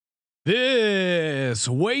This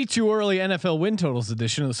way too early NFL win totals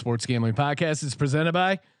edition of the Sports Gambling Podcast is presented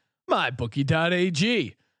by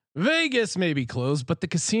MyBookie.ag. Vegas may be closed, but the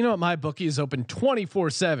casino at MyBookie is open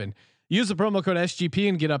 24/7. Use the promo code SGP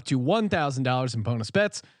and get up to $1,000 in bonus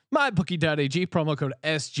bets. MyBookie.ag, promo code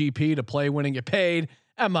SGP to play, win, and get paid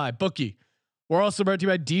at MyBookie. We're also brought to you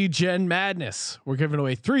by DGen Madness. We're giving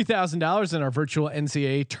away $3,000 in our virtual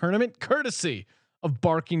NCAA tournament, courtesy of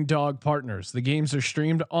Barking Dog Partners. The games are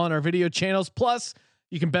streamed on our video channels. Plus,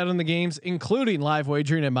 you can bet on the games, including live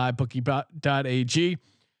wagering at MyBookie.ag.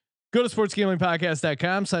 Go to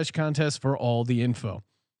sportsgamblingpodcast.com/contest for all the info.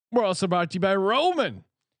 We're also brought to you by Roman.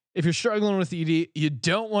 If you're struggling with ED, you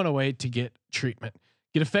don't want to wait to get treatment.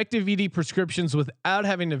 Get effective ED prescriptions without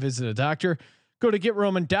having to visit a doctor. Go to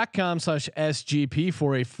GetRoman.com/SGP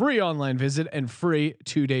for a free online visit and free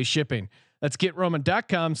 2-day shipping. That's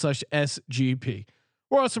GetRoman.com/SGP.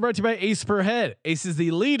 We're also brought to you by Ace Per Head. Ace is the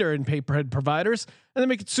leader in pay-per-head providers, and they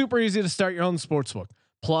make it super easy to start your own sportsbook.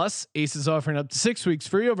 Plus, Ace is offering up to 6 weeks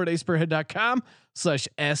free over at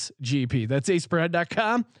aceperhead.com/SGP. That's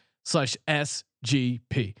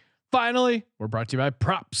aceperhead.com/SGP. Finally, we're brought to you by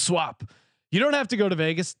Prop Swap. You don't have to go to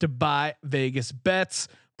Vegas to buy Vegas bets.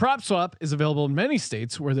 Prop Swap is available in many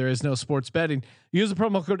states where there is no sports betting. Use the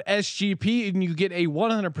promo code SGP and you get a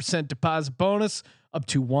 100% deposit bonus up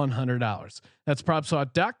to $100. That's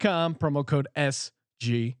PropSwap.com, promo code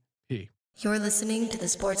SGP. You're listening to the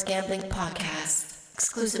Sports Gambling Podcast,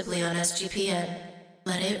 exclusively on SGPN.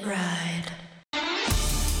 Let it ride.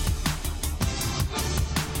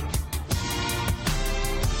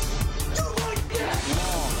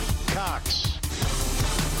 Cox.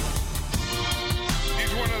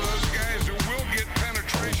 He's one of those guys who will get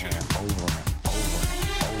penetration. Over.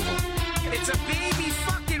 It's a baby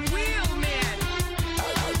fucking wheel, man.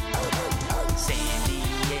 San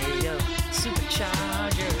Diego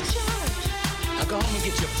Superchargers. Now go home and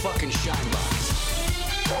get your fucking shine box.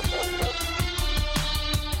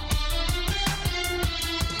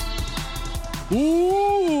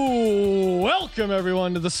 Ooh, welcome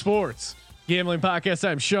everyone to the Sports Gambling Podcast.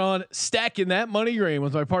 I'm Sean, stacking that money green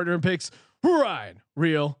with my partner in picks, Ryan,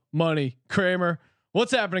 Real Money Kramer.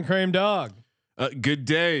 What's happening, Kramer dog? Good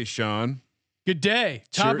day, Sean. Good day.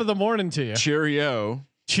 Top of the morning to you. Cheerio.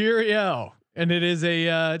 And it is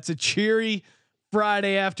it's a cheery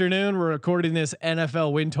Friday afternoon. We're recording this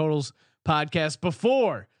NFL win totals podcast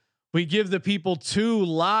before we give the people 2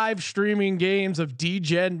 live streaming games of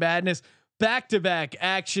DGen Madness, back-to-back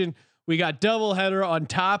action. We got doubleheader on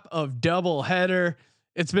top of doubleheader.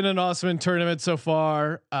 It's been an awesome tournament so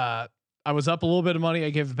far. I was up a little bit of money. I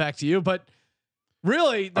gave it back to you, but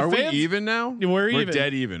really, the we fans, even now? We're even.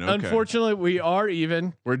 Dead even. Okay. Unfortunately, we are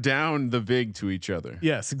even. We're down the vig to each other.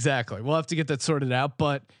 Yes, exactly. We'll have to get that sorted out,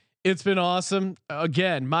 but it's been awesome.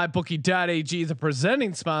 Again, MyBookie.ag, the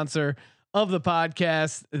presenting sponsor of the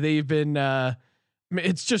podcast. They've been,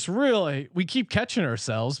 it's just really, we keep catching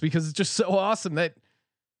ourselves because it's just so awesome that,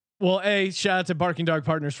 well, shout out to Barking Dog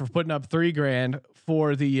Partners for putting up $3,000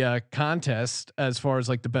 for the contest as far as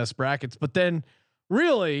like the best brackets. But then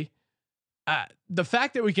really, the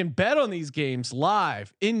fact that we can bet on these games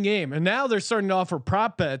live in game, and now they're starting to offer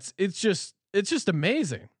prop bets. It's just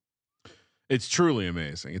amazing. It's truly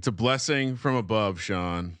amazing. It's a blessing from above,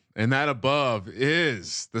 Sean. And that above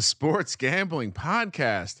is the Sports Gambling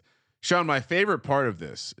Podcast. Sean, my favorite part of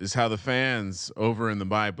this is how the fans over in the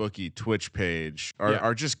MyBookie Twitch page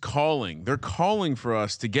are just calling. They're calling for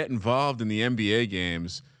us to get involved in the NBA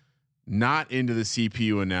games, not into the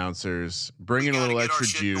CPU announcers, bringing a little extra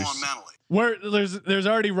juice. Where there's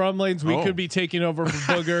already rumblings we could be taking over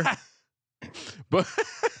for Booger. But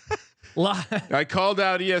I called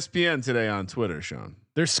out ESPN today on Twitter, Sean.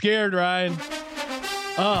 They're scared, Ryan.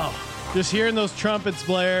 Oh, just hearing those trumpets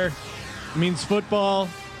blare means football.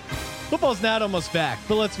 Football's not almost back,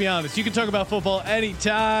 but let's be honest. You can talk about football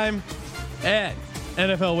anytime. And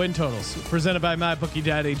NFL win totals presented by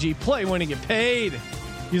MyBookie.ag. Play, win, and get paid.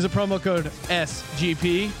 Use the promo code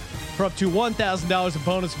SGP for up to $1,000 in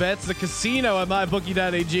bonus bets. The casino at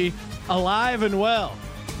MyBookie.ag, alive and well.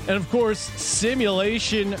 And of course,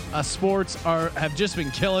 simulation sports have just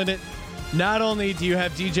been killing it. Not only do you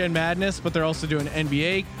have DGen Madness, but they're also doing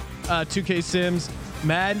NBA 2K Sims,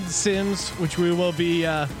 Madden Sims, which we will be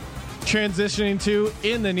transitioning to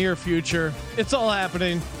in the near future. It's all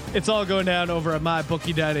happening. It's all going down over at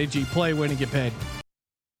MyBookie.ag. Play, win, and get paid.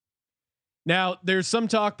 Now, there's some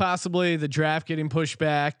talk possibly the draft getting pushed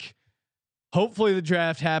back. Hopefully the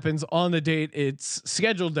draft happens on the date it's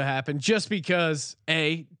scheduled to happen, just because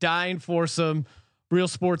dying for some real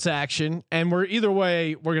sports action. And we're either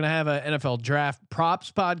way, we're going to have an NFL draft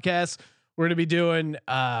props podcast. We're going to be doing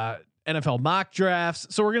NFL mock drafts.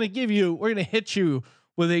 So we're going to hit you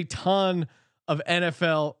with a ton of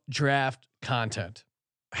NFL draft content.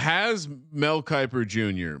 Has Mel Kiper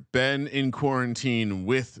Jr. been in quarantine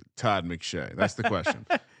with Todd McShay? That's the question.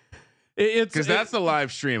 Because that's the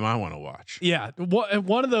live stream I want to watch. Yeah.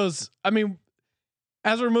 One of those, I mean,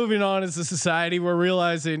 as we're moving on as a society, we're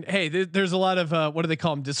realizing, hey, there's a lot of, what do they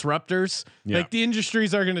call them? Disruptors. Yeah. Like the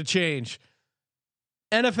industries are going to change.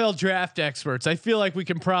 NFL draft experts. I feel like we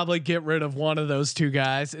can probably get rid of one of those two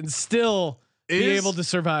guys and still be able to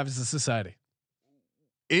survive as a society.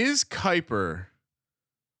 Is Kiper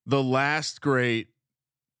the last great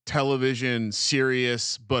television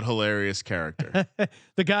serious but hilarious character?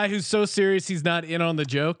 The guy who's so serious he's not in on the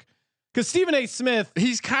joke? Because Stephen A. Smith,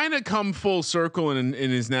 he's kind of come full circle and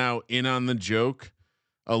is now in on the joke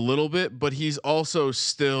a little bit, but he's also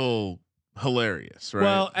still hilarious, right?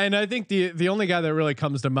 Well, and I think the only guy that really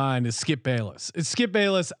comes to mind is Skip Bayless. Skip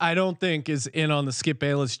Bayless, I don't think is in on the Skip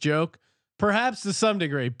Bayless joke, perhaps to some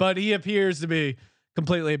degree, but he appears to be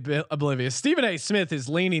completely oblivious. Stephen A. Smith is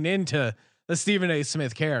leaning into the Stephen A.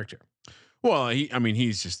 Smith character. Well,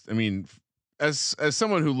 as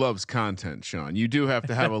someone who loves content, Sean, you do have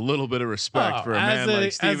to have a little bit of respect for a man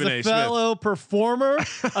like Stephen A. Smith. Fellow performer,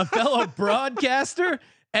 a fellow broadcaster,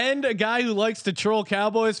 and a guy who likes to troll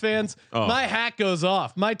Cowboys fans. My hat goes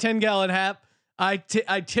off. My 10-gallon hat. I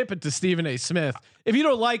tip it to Stephen A. Smith. If you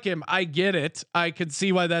don't like him, I get it. I could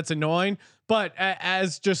see why that's annoying. But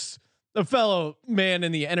as just a fellow man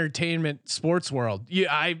in the entertainment sports world,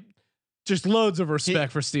 I just loads of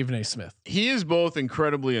respect for Stephen A. Smith. He is both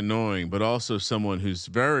incredibly annoying, but also someone who's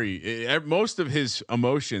most of his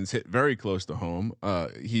emotions hit very close to home.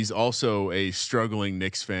 He's also a struggling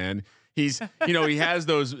Knicks fan. He's, he has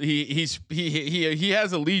those, he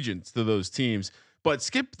has allegiance to those teams, but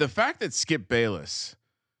the fact that Skip Bayless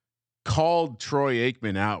called Troy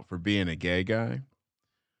Aikman out for being a gay guy.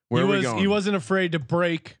 He wasn't afraid to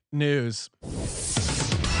break news.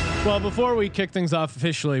 Well, before we kick things off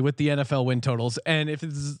officially with the NFL win totals, and if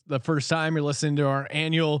this is the first time you're listening to our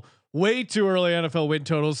annual way too early NFL win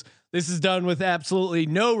totals, this is done with absolutely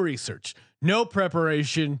no research, no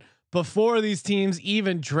preparation before these teams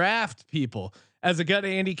even draft people. As a gut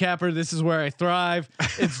handicapper, this is where I thrive.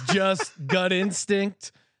 It's just gut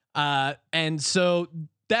instinct. And so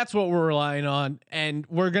that's what we're relying on. And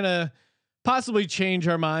we're going to possibly change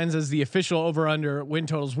our minds as the official over under win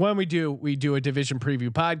totals. When we do a division preview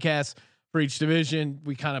podcast for each division.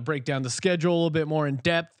 We kind of break down the schedule a little bit more in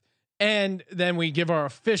depth, and then we give our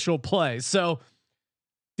official plays. So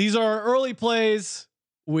these are our early plays.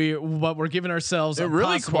 We're giving ourselves. They're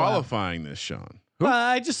really qualifying this, Sean.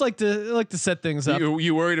 I just like to set things up.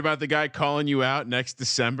 You worried about the guy calling you out next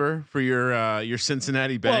December for your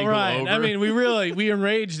Cincinnati Bengals? Well, right. Over? I mean, we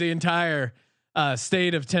enraged the entire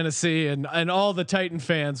state of Tennessee and all the Titan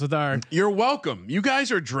fans with our. You're welcome. You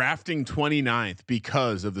guys are drafting 29th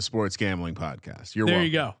because of the Sports Gambling Podcast. You're welcome.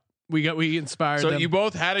 You go. We inspired. So them. you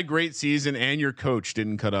both had a great season, and your coach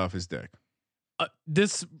didn't cut off his dick.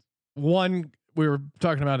 This one, we were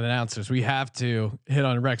talking about announcers. We have to hit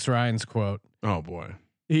on Rex Ryan's quote. Oh boy.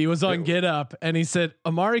 He was on Get Up and he said,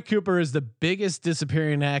 Amari Cooper is the biggest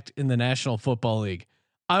disappearing act in the National Football League.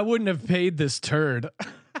 I wouldn't have paid this turd.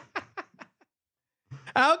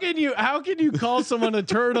 How can you call someone a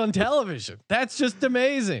turd on television? That's just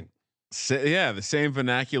amazing. The same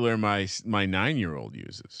vernacular my 9-year-old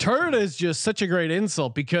uses. Turd is just such a great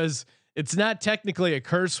insult because it's not technically a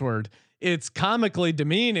curse word. It's comically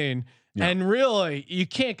demeaning. Yeah. And really you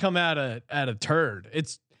can't come at a turd.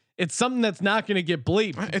 It's something that's not going to get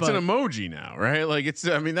bleeped. It's an emoji now, right? Like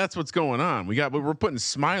that's what's going on. We're putting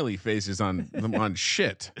smiley faces on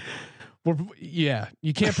shit.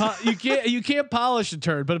 You can't polish a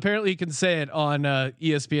turd, but apparently you can say it on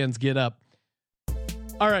ESPN's Get Up.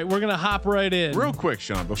 All right, we're gonna hop right in real quick,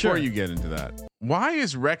 Sean. Before you get into that, why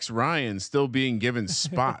is Rex Ryan still being given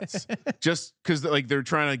spots? Just because they're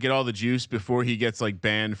trying to get all the juice before he gets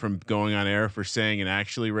banned from going on air for saying an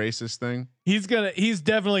actually racist thing? He's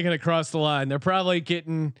definitely gonna cross the line. They're probably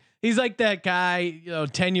getting. He's like that guy,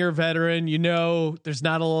 10-year veteran. There's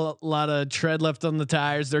not a lot of tread left on the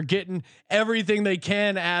tires. They're getting everything they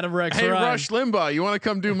can out of Rex Ryan. Hey, Rush Limbaugh, you want to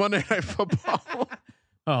come do Monday Night Football?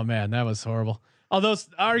 Oh man, that was horrible. Although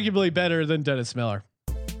arguably better than Dennis Miller.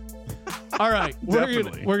 All right,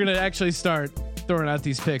 we're gonna actually start throwing out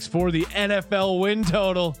these picks for the NFL win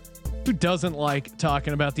total. Who doesn't like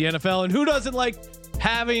talking about the NFL, and who doesn't like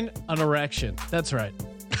having an erection? That's right.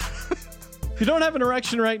 If you don't have an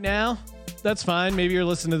erection right now, that's fine. Maybe you're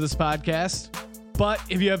listening to this podcast. But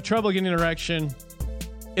if you have trouble getting an erection,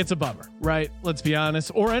 it's a bummer, right? Let's be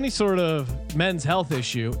honest. Or any sort of men's health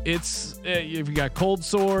issue. It's if you got cold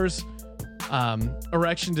sores,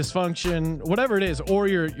 erection dysfunction, whatever it is, or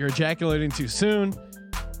you're ejaculating too soon,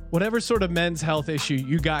 whatever sort of men's health issue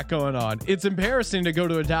you got going on, it's embarrassing to go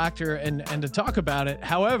to a doctor and to talk about it.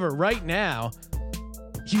 However, right now,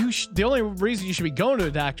 the only reason you should be going to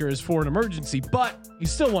a doctor is for an emergency, but you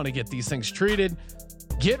still want to get these things treated.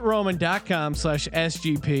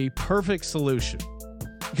 GetRoman.com/SGP, perfect solution,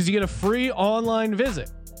 because you get a free online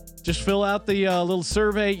visit. Just fill out the little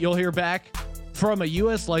survey. You'll hear back from a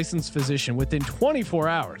U.S. licensed physician within 24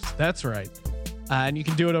 hours. That's right. And you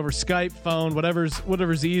can do it over Skype, phone,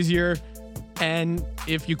 whatever's easier. And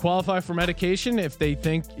if you qualify for medication, if they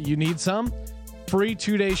think you need some, free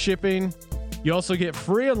 2-day shipping. You also get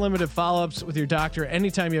free unlimited follow-ups with your doctor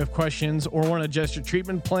anytime you have questions or want to adjust your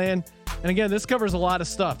treatment plan. And again, this covers a lot of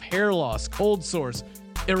stuff: hair loss, cold sores,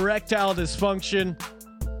 erectile dysfunction.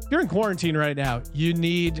 If you're in quarantine right now, you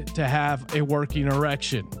need to have a working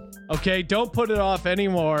erection. Okay, don't put it off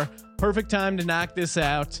anymore. Perfect time to knock this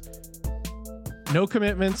out. No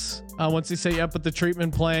commitments. Once they set you up with the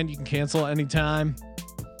treatment plan, you can cancel anytime.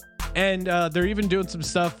 And they're even doing some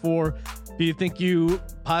stuff for, do you think you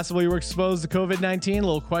possibly were exposed to COVID-19? A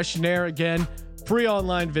little questionnaire. Again, free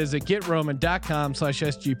online visit.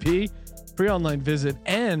 GetRoman.com/SGP. Free online visit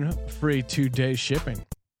and free 2-day shipping.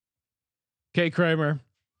 Okay, Kramer,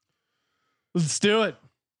 let's do it.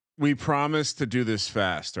 We promised to do this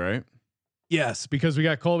fast, right? Yes, because we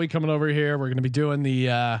got Colby coming over here. We're going to be doing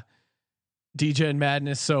the DJ and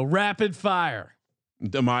Madness. So rapid fire.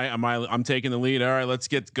 I'm taking the lead. All right, let's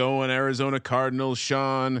get going. Arizona Cardinals,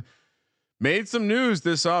 Sean, made some news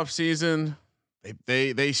this offseason.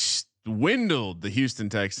 They dwindled the Houston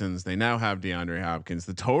Texans. They now have DeAndre Hopkins.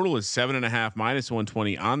 The total is 7.5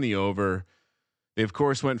 -120 on the over. They of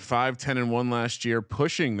course went 5-10-1 last year,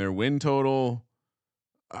 pushing their win total.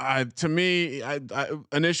 To me,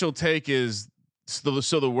 initial take is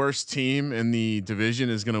so the worst team in the division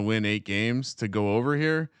is going to win 8 games to go over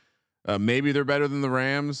here. Maybe they're better than the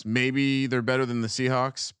Rams. Maybe they're better than the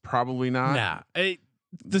Seahawks. Probably not. Nah, the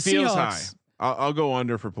feels Seahawks. High. I'll go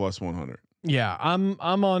under for +100. Yeah, I'm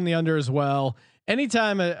on the under as well.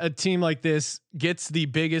 Anytime a team like this gets the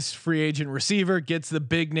biggest free agent receiver, gets the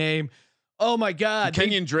big name. Oh my God,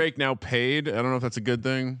 Kenyon Drake now paid. I don't know if that's a good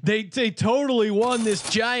thing. They totally won this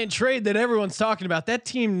giant trade that everyone's talking about. That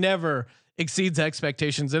team never exceeds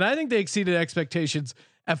expectations, and I think they exceeded expectations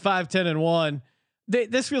at 5-10-1.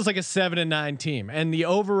 This feels like a 7-9 team, and the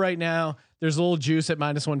over right now, there's a little juice at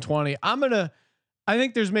 -120. I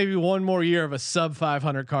think there's maybe one more year of a sub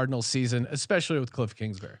 500 Cardinals season, especially with Cliff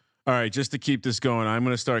Kingsbury. All right, just to keep this going, I'm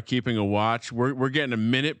going to start keeping a watch. We're getting a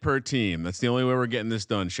minute per team. That's the only way we're getting this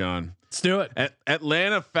done, Sean. Let's do it.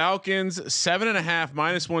 Atlanta Falcons 7.5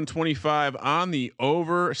 -125 on the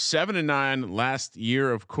over. 7-9 last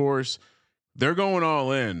year, of course. They're going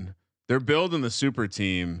all in. They're building the super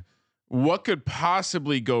team. What could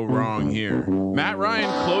possibly go wrong here? Matt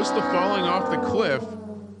Ryan close to falling off the cliff.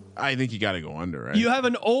 I think you got to go under, right? You have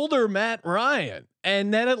an older Matt Ryan,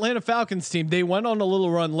 and that Atlanta Falcons team, they went on a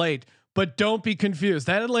little run late, but don't be confused.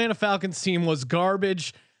 That Atlanta Falcons team was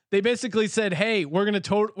garbage. They basically said, "Hey, we're going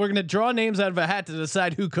to draw names out of a hat to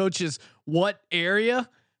decide who coaches what area."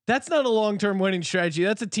 That's not a long-term winning strategy.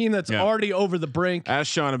 That's a team that's already over the brink.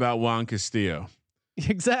 Ask Sean about Juan Castillo.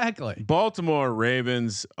 Exactly. Baltimore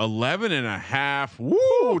Ravens 11.5.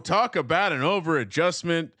 Woo! Talk about an over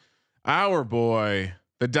adjustment. Our boy,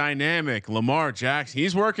 the dynamic Lamar Jackson.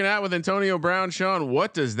 He's working out with Antonio Brown. Sean,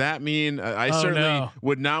 what does that mean? I certainly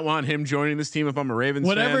would not want him joining this team if I'm a Ravens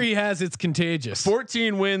Whatever fan. he has, it's contagious.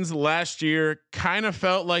 14 wins last year. Kind of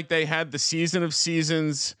felt like they had the season of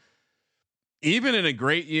seasons. Even in a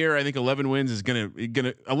great year, I think 11 wins is gonna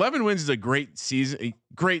 11 wins is a great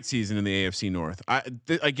season in the AFC North.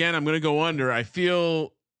 Again, I'm gonna go under. I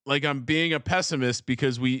feel like I'm being a pessimist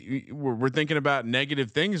because we're thinking about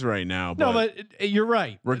negative things right now. But you're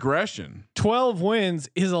right. Regression. 12 wins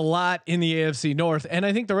is a lot in the AFC North, and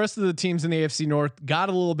I think the rest of the teams in the AFC North got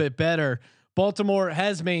a little bit better. Baltimore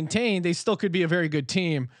has maintained; they still could be a very good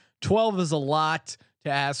team. 12 is a lot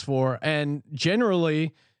to ask for, and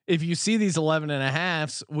generally, if you see these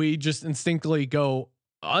 11.5s, we just instinctively go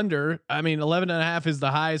under. I mean, 11.5 is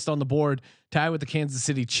the highest on the board, tied with the Kansas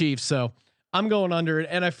City Chiefs. So I'm going under it,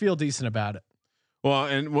 and I feel decent about it. Well,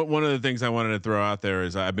 and one of the things I wanted to throw out there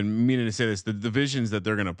is I've been meaning to say this: the divisions that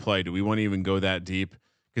they're going to play. Do we want to even go that deep?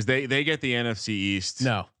 Because they get the NFC East.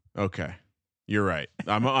 No. Okay. You're right.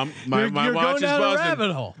 My you're watch going is down a buzzing.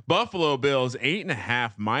 rabbit hole. Buffalo Bills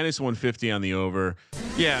 8.5 -150 on the over.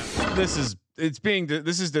 Yeah, this is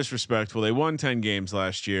this is disrespectful. They won 10 games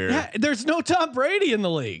last year. Yeah, there's no Tom Brady in the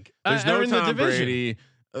league. There's no in the Tom division. Brady.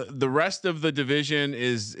 The rest of the division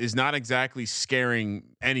is not exactly scaring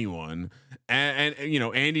anyone. And you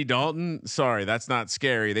know, Andy Dalton, sorry, that's not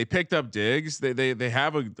scary. They picked up Diggs. They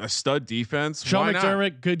have a stud defense. Sean Why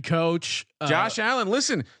McDermott, not? good coach. Josh Allen,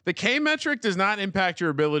 listen, the K metric does not impact your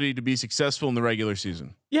ability to be successful in the regular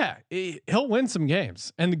season. Yeah, he'll win some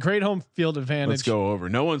games and the great home field advantage. Let's go over.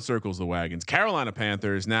 No one circles the wagons. Carolina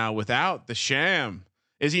Panthers now without the sham.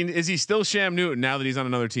 Is he still Sham Newton now that he's on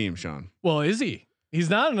another team, Sean? Well, is he? He's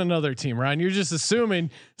not on another team, Ryan. You're just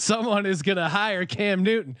assuming someone is going to hire Cam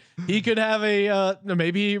Newton. He could have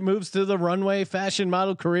maybe he moves to the runway fashion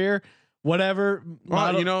model career, whatever. Well,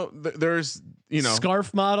 model, you know, there's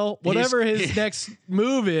scarf model, whatever his next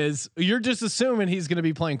move is. You're just assuming he's going to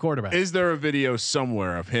be playing quarterback. Is there a video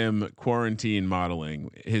somewhere of him quarantine modeling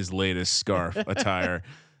his latest scarf attire?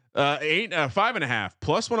 5.5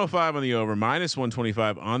 plus 105 on the over, minus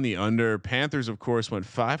 125 on the under. Panthers, of course, went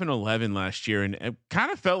 5-11 last year, and it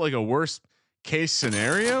kind of felt like a worst case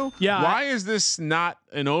scenario. Yeah. Why is this not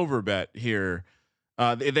an over bet here?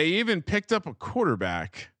 They even picked up a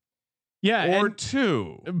quarterback. Yeah, Or and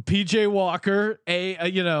two. PJ Walker,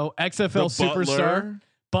 XFL superstar,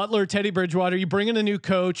 Butler, Teddy Bridgewater. You bring in a new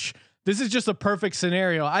coach. This is just a perfect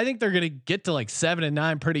scenario. I think they're going to get to like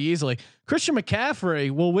 7-9 pretty easily. Christian McCaffrey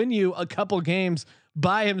will win you a couple games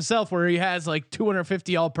by himself, where he has like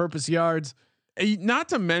 250 all-purpose yards. Not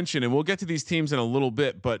to mention, and we'll get to these teams in a little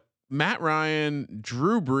bit, but Matt Ryan,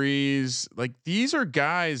 Drew Brees, like these are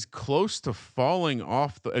guys close to falling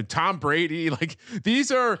off the Tom Brady. Like these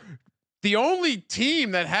are the only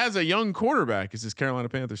team that has a young quarterback is this Carolina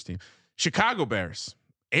Panthers team. Chicago Bears,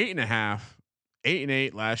 8.5,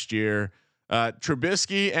 8-8 last year.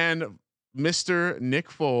 Trubisky and Mr. Nick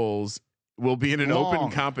Foles will be in an open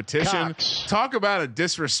competition. Talk about a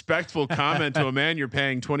disrespectful comment to a man you're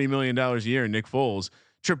paying $20 million a year, Nick Foles.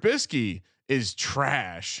 Trubisky is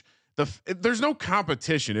trash. There's no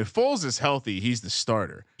competition. If Foles is healthy, he's the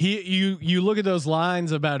starter. You look at those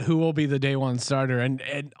lines about who will be the day one starter,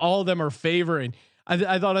 and all of them are favoring.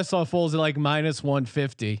 I thought I saw Foles at like minus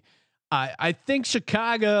 150. I think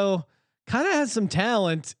Chicago kind of has some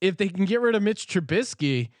talent. If they can get rid of Mitch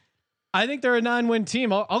Trubisky, I think they're a 9-win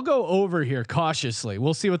team. I'll go over here cautiously.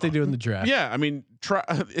 We'll see what they do in the draft. Yeah, I mean,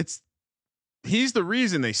 he's the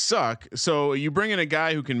reason they suck. So you bring in a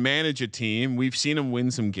guy who can manage a team. We've seen him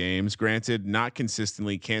win some games. Granted, not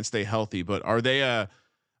consistently, can't stay healthy. But are they a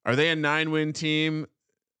 9-win team?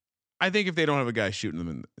 I think if they don't have a guy shooting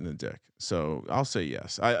them in the dick. So I'll say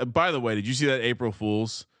yes. By the way, did you see that April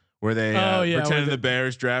Fools where they pretended the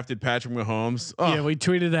Bears drafted Patrick Mahomes? Oh. Yeah, we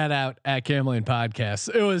tweeted that out at Gambling Podcast.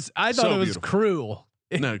 I thought it was cruel.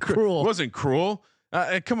 No, cruel. It wasn't cruel.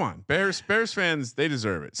 Come on, Bears fans, they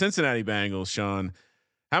deserve it. Cincinnati Bengals, Sean.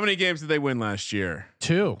 How many games did they win last year?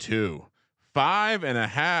 2.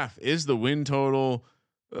 5.5 is the win total.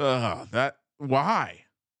 Why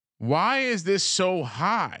is this so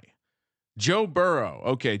high? Joe Burrow.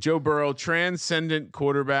 Okay. Joe Burrow, transcendent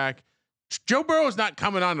quarterback. Joe Burrow is not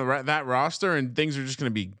coming on that roster and things are just going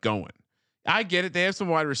to be going. I get it. They have some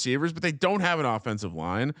wide receivers, but they don't have an offensive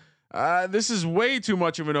line. This is way too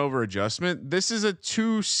much of an over adjustment. This is a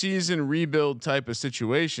 2-season rebuild type of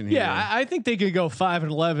situation here. Yeah, I think they could go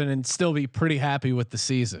 5-11 and still be pretty happy with the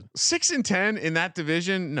season. 6-10 in that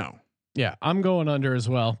division. No. Yeah, I'm going under as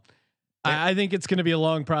well. I think it's going to be a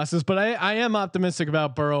long process, but I am optimistic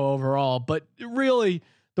about Burrow overall. But really,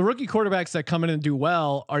 the rookie quarterbacks that come in and do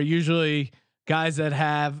well are usually guys that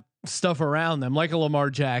have stuff around them, like a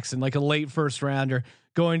Lamar Jackson, like a late first rounder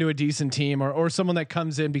going to a decent team, or someone that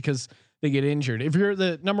comes in because they get injured. If you're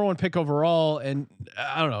the number 1 pick overall, and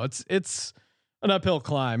I don't know, it's an uphill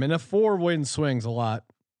climb, and a 4-win swings a lot.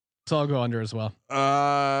 So I'll go under as well.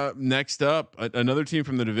 Next up, another team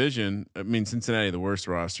from the division. I mean, Cincinnati, the worst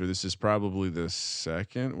roster. This is probably the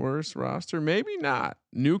second worst roster. Maybe not.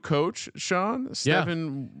 New coach, Sean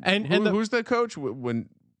Stephen. And who's that coach?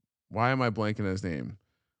 Why am I blanking on his name?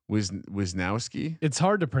 Wisnowski. It's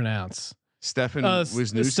hard to pronounce. Stefan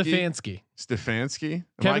Stefanski.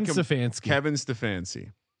 Kevin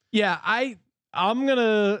Stefanski. Yeah, I'm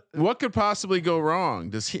gonna. What could possibly go wrong?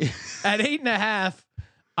 Does he at 8.5?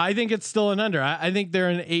 I think it's still an under. I think they're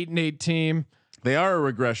an 8-8 team. They are a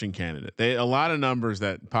regression candidate. A lot of numbers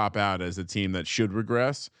that pop out as a team that should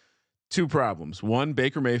regress. 2 problems. 1,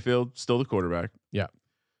 Baker Mayfield still the quarterback. Yeah.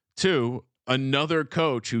 2, another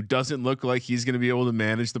coach who doesn't look like he's going to be able to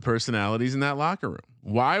manage the personalities in that locker room.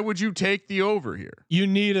 Why would you take the over here? You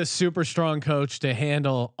need a super strong coach to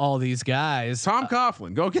handle all these guys. Tom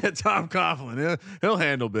Coughlin, go get Tom Coughlin. He'll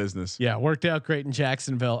handle business. Yeah, worked out great in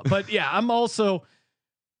Jacksonville. But yeah, I'm also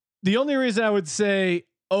the only reason I would say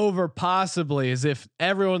over possibly is if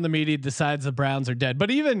everyone in the media decides the Browns are dead. But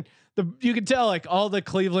even you can tell like all the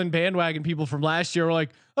Cleveland bandwagon people from last year were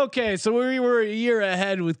like, okay, so we were a year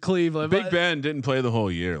ahead with Cleveland. Big Ben didn't play the whole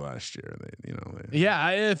year last year.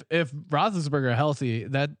 Yeah, if Roethlisberger healthy,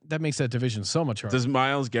 that makes that division so much harder. Does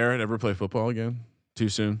Myles Garrett ever play football again? Too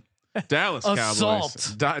soon. Dallas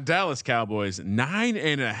Cowboys. Dallas Cowboys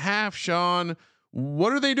 9.5. Sean,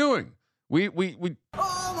 what are they doing? We.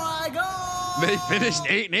 Oh my God! They finished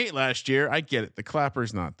 8-8 last year. I get it. The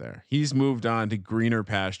clapper's not there. He's moved on to greener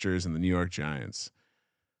pastures in the New York Giants.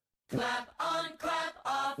 Clap on, clap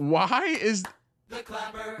off. Why is The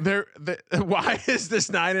clapper. why is this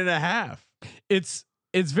 9.5? It's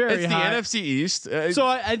very It's high. the NFC East. So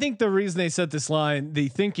I think the reason they set this line, the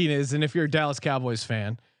thinking is, and if you're a Dallas Cowboys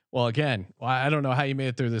fan, well, again, I don't know how you made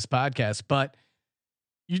it through this podcast, but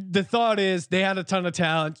the thought is they had a ton of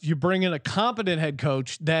talent. You bring in a competent head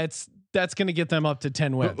coach. That's going to get them up to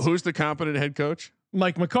 10 wins. Who's the competent head coach?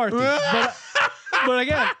 Mike McCarthy. but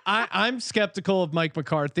again, I'm skeptical of Mike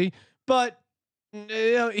McCarthy, but you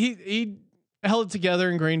know, he held it together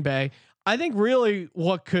in Green Bay. I think really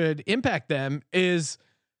what could impact them is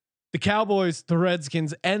the Cowboys, the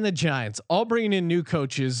Redskins, and the Giants all bringing in new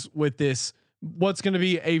coaches with this. What's going to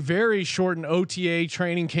be a very shortened OTA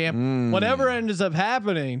training camp, whatever ends up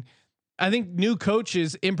happening. I think new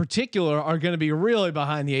coaches in particular are going to be really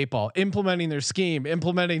behind the 8 ball, implementing their scheme,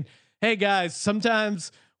 hey guys,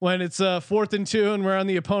 sometimes when it's 4th and 2 and we're on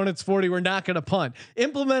the opponent's 40, we're not going to punt.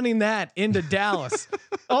 Implementing that into Dallas.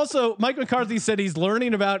 Also, Mike McCarthy said he's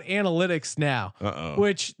learning about analytics now,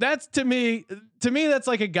 which that's to me, that's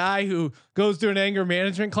like a guy who goes to an anger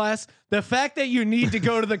management class. The fact that you need to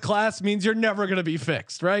go to the class means you're never going to be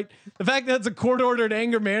fixed, right? The fact that it's a court ordered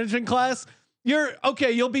anger management class, you're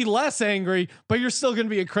okay. You'll be less angry, but you're still going to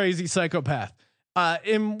be a crazy psychopath.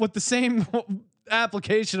 And what the same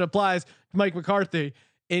application applies to Mike McCarthy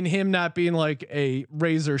in him not being like a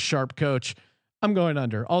razor sharp coach. I'm going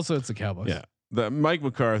under. Also, it's the Cowboys. Yeah. The Mike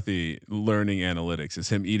McCarthy learning analytics is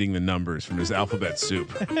him eating the numbers from his alphabet soup.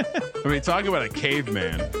 I mean, talk about a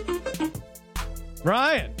caveman.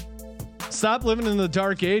 Ryan, stop living in the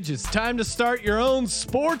dark ages. Time to start your own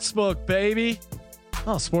sports book, baby.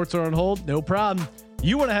 Oh, sports are on hold. No problem.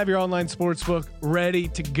 You want to have your online sports book ready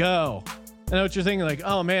to go. I know what you're thinking, like,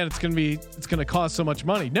 oh man, it's going to cost so much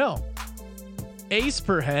money. No. Ace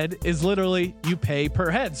per head is literally you pay per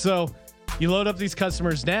head. So you load up these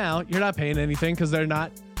customers now, you're not paying anything because they're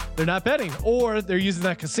not betting, or they're using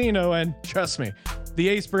that casino. And trust me, the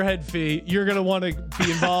Ace per head fee, you're going to want to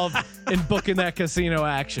be involved in booking that casino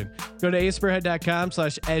action. Go to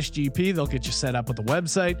aceperhead.com/SGP. They'll get you set up with the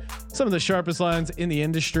website. Some of the sharpest lines in the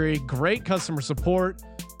industry, great customer support.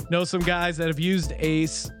 Know some guys that have used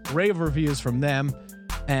Ace, rave reviews from them.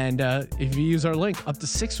 And if you use our link, up to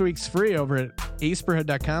 6 weeks free over at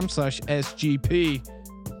aceperhead.com/SGP.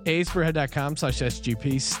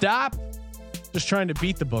 aceperhead.com/SGP. Stop just trying to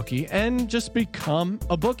beat the bookie and just become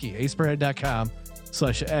a bookie.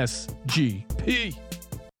 aceperhead.com/SGP.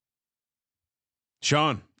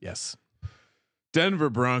 Sean. Yes. Denver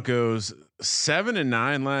Broncos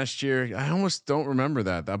 7-9 last year. I almost don't remember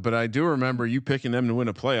that, but I do remember you picking them to win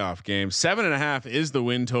a playoff game. 7.5 is the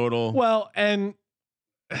win total. Well, and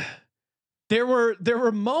there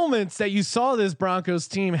were moments that you saw this Broncos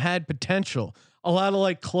team had potential. A lot of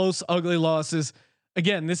like close, ugly losses.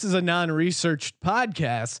 Again, this is a non-researched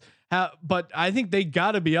podcast, but I think they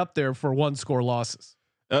got to be up there for 1-score losses.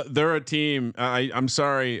 They're a team. I'm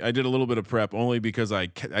sorry, I did a little bit of prep only because I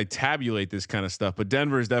tabulate this kind of stuff. But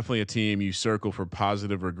Denver is definitely a team you circle for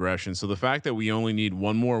positive regression. So the fact that we only need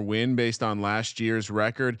one more win based on last year's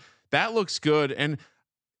record, that looks good. And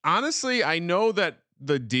honestly, I know that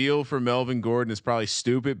the deal for Melvin Gordon is probably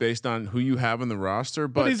stupid based on who you have on the roster,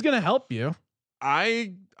 but he's going to help you.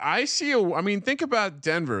 I see I mean, think about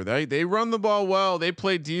Denver. They run the ball well. They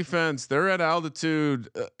play defense. They're at altitude.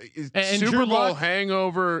 And Super Bowl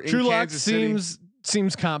hangover in Kansas City.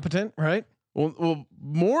 Seems competent, right? Well,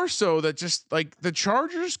 more so that just like the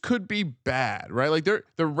Chargers could be bad, right? Like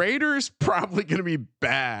the Raiders probably going to be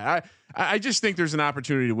bad. I just think there's an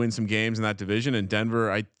opportunity to win some games in that division. And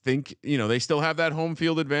Denver, I think, they still have that home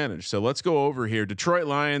field advantage. So let's go over here. Detroit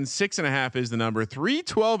Lions 6.5 is the number.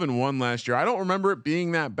 3-12-1 last year. I don't remember it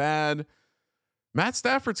being that bad. Matt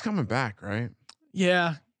Stafford's coming back, right?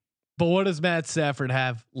 Yeah. But what does Matt Stafford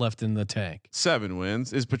have left in the tank? 7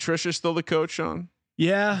 wins. Is Patricia still the coach, Sean?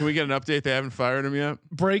 Yeah. Can we get an update? They haven't fired him yet.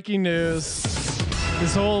 Breaking news.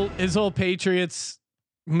 His whole Patriots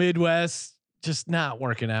Midwest just not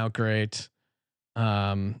working out great.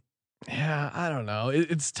 Yeah, I don't know.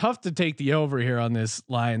 It's tough to take the over here on this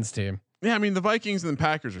Lions team. Yeah, I mean the Vikings and the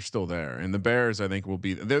Packers are still there, and the Bears I think will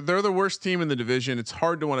be. They're the worst team in the division. It's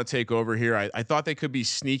hard to want to take over here. I thought they could be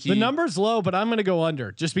sneaky. The number's low, but I'm going to go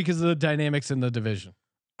under just because of the dynamics in the division.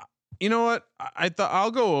 You know what? I thought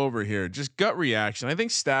I'll go over here. Just gut reaction. I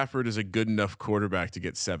think Stafford is a good enough quarterback to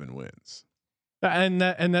get 7 wins, and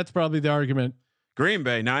that's probably the argument. Green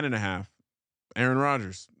Bay 9.5. Aaron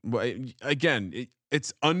Rodgers. Again,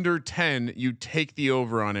 it's under 10. You take the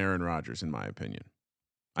over on Aaron Rodgers, in my opinion.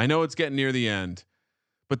 I know it's getting near the end,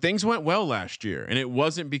 but things went well last year, and it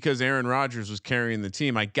wasn't because Aaron Rodgers was carrying the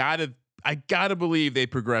team. I gotta believe they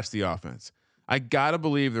progressed the offense. I gotta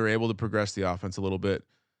believe they're able to progress the offense a little bit.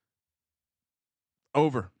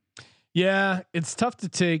 Over. Yeah, it's tough to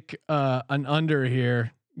take an under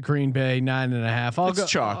here. Green Bay 9.5. It's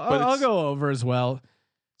chalk, but I'll go over as well.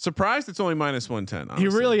 Surprised it's only -110. Honestly. He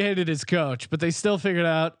really hated his coach, but they still figured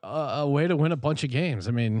out a way to win a bunch of games.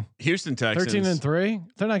 I mean, Houston Texans 13-3.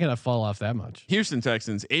 They're not going to fall off that much. Houston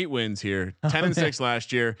Texans 8 wins here, 10-6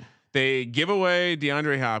 last year. They give away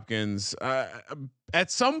DeAndre Hopkins. At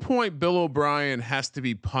some point, Bill O'Brien has to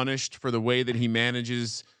be punished for the way that he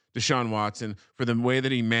manages Deshaun Watson, for the way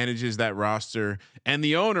that he manages that roster, and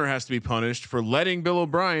the owner has to be punished for letting Bill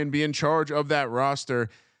O'Brien be in charge of that roster.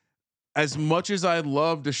 As much as I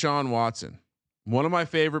love Deshaun Watson, one of my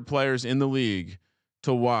favorite players in the league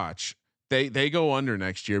to watch, they go under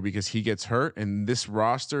next year because he gets hurt, and this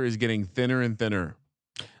roster is getting thinner and thinner.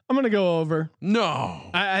 I'm gonna go over.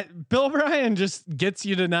 No, Bill O'Brien just gets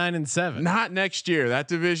you to 9-7. Not next year. That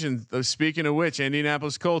division. Speaking of which,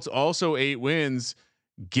 Indianapolis Colts also 8 wins.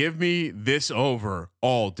 Give me this over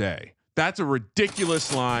all day. That's a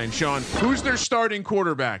ridiculous line, Sean. Who's their starting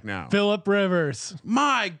quarterback now? Phillip Rivers.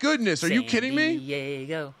 My goodness, are you kidding me?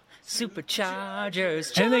 Diego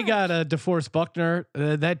Superchargers. And they got DeForest Buckner.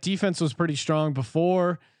 That defense was pretty strong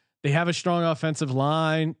before. They have a strong offensive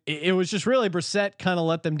line. It was just really Brissett kind of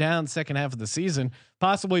let them down second half of the season,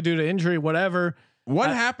 possibly due to injury, whatever. What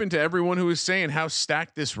happened to everyone who was saying how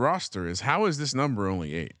stacked this roster is? How is this number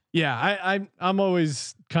only 8? Yeah, I'm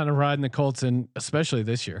always kind of riding the Colts, and especially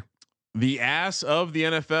this year. The ass of the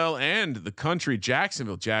NFL and the country,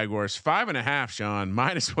 Jacksonville Jaguars 5.5. Sean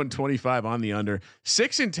 -125 on the under.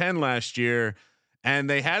 6-10 last year, and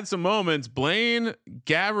they had some moments. Blaine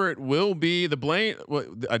Gabbert will be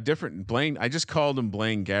a different Blaine. I just called him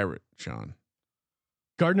Blaine Garrett, Sean.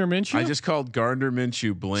 Gardner Minshew. I just called Gardner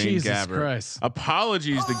Minshew Blaine Jesus Gabbert. Christ.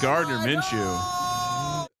 Apologies to Gardner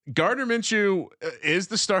Minshew. Gardner Minshew is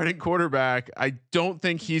the starting quarterback. I don't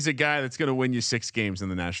think he's a guy that's going to win you 6 games in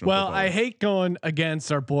the National Well, Football I League. hate going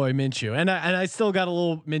against our boy Minshew, and I still got a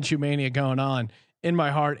little Minshew mania going on in my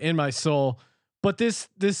heart, in my soul. But this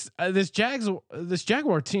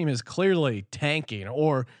Jaguar team is clearly tanking,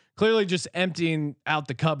 or clearly just emptying out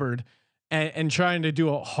the cupboard and trying to do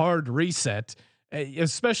a hard reset,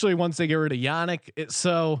 especially once they get rid of Yannick.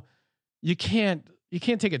 So you can't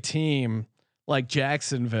take a team like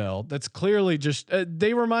Jacksonville that's clearly just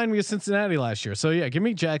they remind me of Cincinnati last year. So yeah, give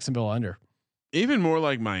me Jacksonville under. Even more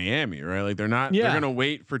like Miami, right? Like they're not. Yeah. They're going to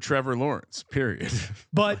wait for Trevor Lawrence. Period.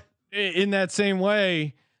 But in that same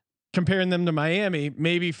way, comparing them to Miami,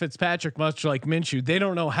 maybe Fitzpatrick, much like Minshew, they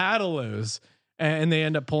don't know how to lose, and they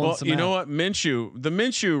end up pulling. Well, some you know out. what? The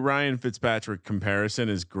Minshew Ryan Fitzpatrick comparison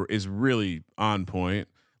is really on point.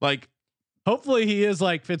 Like, hopefully he is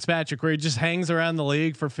like Fitzpatrick, where he just hangs around the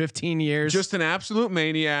league for 15 years. just an absolute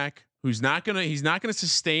maniac who's not gonna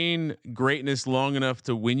sustain greatness long enough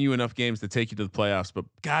to win you enough games to take you to the playoffs. But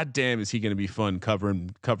goddamn, is he going to be fun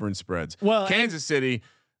covering spreads? Well, Kansas City,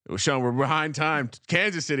 Sean, we're behind time.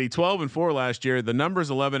 Kansas City 12-4 last year. The number's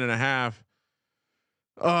 11.5.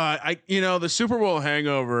 The Super Bowl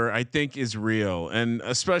hangover I think is real, and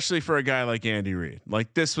especially for a guy like Andy Reid.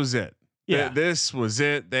 Like this was it. Yeah. This was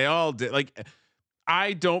it. They all did. Like,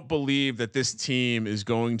 I don't believe that this team is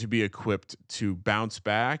going to be equipped to bounce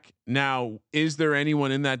back. Now, is there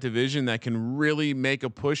anyone in that division that can really make a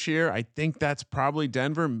push here? I think that's probably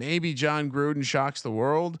Denver. Maybe John Gruden shocks the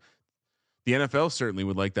world. The NFL certainly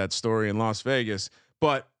would like that story in Las Vegas.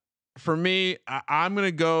 But for me, I'm going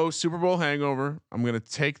to go Super Bowl hangover. I'm going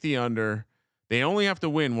to take the under. They only have to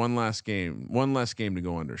win one less game to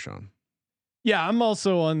go under, Sean. Yeah, I'm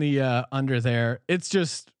also on the under there. It's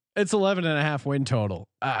 11.5 win total.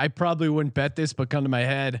 I probably wouldn't bet this, but come to my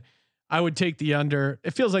head, I would take the under.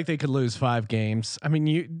 It feels like they could lose 5 games. I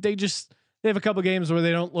mean, they have a couple games where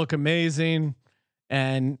they don't look amazing.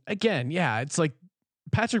 And again, yeah, it's like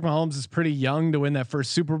Patrick Mahomes is pretty young to win that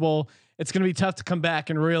first Super Bowl. It's going to be tough to come back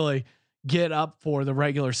and really get up for the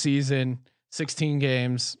regular season, 16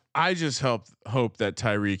 games. I just hope that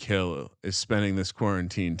Tyreek Hill is spending this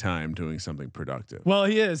quarantine time doing something productive. Well,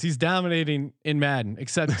 he is. He's dominating in Madden,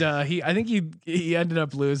 except I think he ended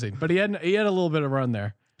up losing, but he had a little bit of run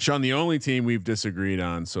there. Sean, the only team we've disagreed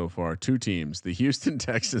on so far, 2 teams, the Houston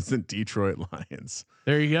Texans and Detroit Lions.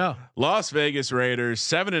 There you go. Las Vegas Raiders,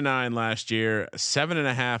 7-9 last year.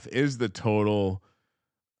 7.5 is the total.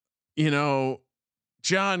 You know,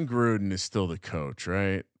 John Gruden is still the coach,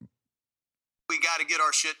 right? We got to get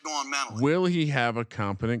our shit going mentally. Will he have a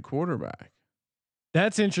competent quarterback?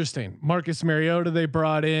 That's interesting. Marcus Mariota, they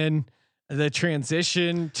brought in the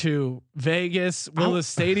transition to Vegas. Will the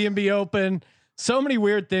stadium be open? So many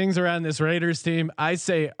weird things around this Raiders team. I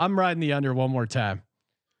say I'm riding the under one more time.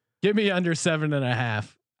 Give me under 7.5.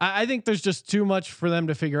 I think there's just too much for them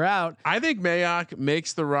to figure out. I think Mayock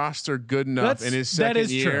makes the roster good enough in his second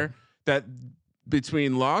year that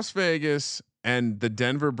between Las Vegas and the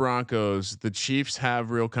Denver Broncos, the Chiefs have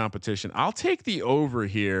real competition. I'll take the over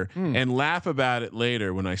here and laugh about it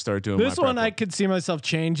later when I start doing this one. I could see myself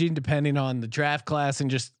changing depending on the draft class and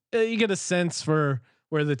just you get a sense for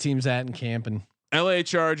where the team's at in camp. And LA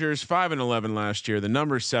Chargers 5-11 last year. The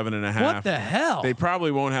number's 7.5. What the hell? They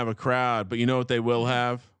probably won't have a crowd, but you know what they will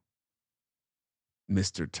have?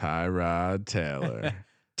 Mr. Tyrod Taylor.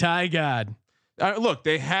 Ty God. Look,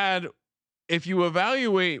 they had. If you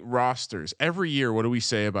evaluate rosters every year, what do we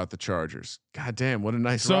say about the Chargers? God damn, what a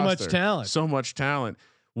nice roster. Much talent. So much talent.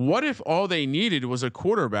 What if all they needed was a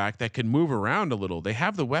quarterback that could move around a little? They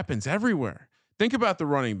have the weapons everywhere. Think about the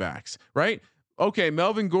running backs, right? Okay,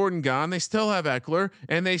 Melvin Gordon gone. They still have Eckler,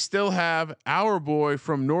 and they still have our boy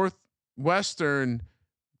from Northwestern,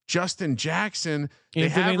 Justin Jackson. They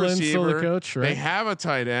Anthony have Lynn's still the coach, right? They have a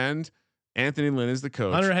tight end. Anthony Lynn is the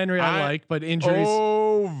coach. Hunter Henry, I like, but injuries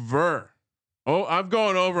over. Oh, I'm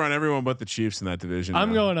going over on everyone but the Chiefs in that division.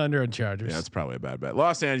 I'm going under on Chargers. Yeah, that's probably a bad bet.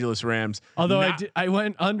 Los Angeles Rams. Although I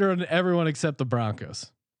went under on everyone except the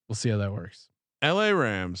Broncos. We'll see how that works. LA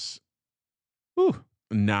Rams. Ooh,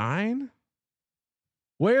 9.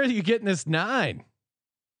 Where are you getting this 9?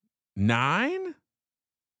 9?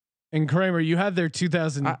 And Kramer, you have their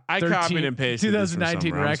 2013. I copied and pasted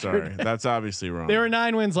 2019 record. I'm sorry. That's obviously wrong. They were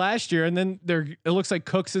 9 wins last year, and then it looks like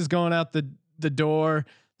Cooks is going out the door.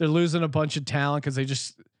 They're losing a bunch of talent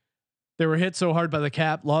because they were hit so hard by the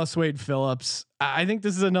cap. Lost Wade Phillips. I think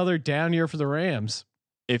this is another down year for the Rams.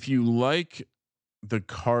 If you like the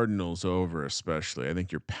Cardinals over, especially, I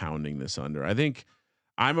think you're pounding this under. I think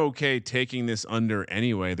I'm okay taking this under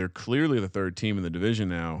anyway. They're clearly the 3rd team in the division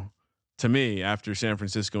now, to me, after San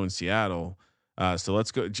Francisco and Seattle. So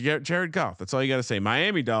let's go, Jared Goff. That's all you got to say.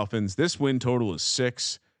 Miami Dolphins. This win total is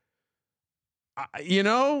 6.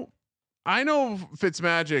 I know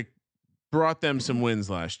Fitzmagic brought them some wins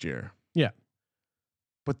last year. Yeah.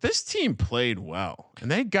 But this team played well,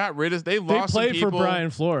 and they got rid of. They lost. They played for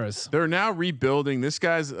Brian Flores. They're now rebuilding. This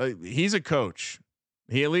guy's he's a coach.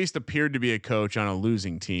 He at least appeared to be a coach on a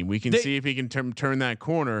losing team. We can see if he can turn that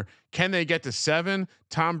corner. Can they get to 7?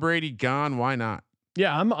 Tom Brady gone. Why not?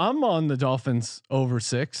 Yeah, I'm on the Dolphins over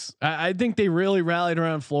 6. I think they really rallied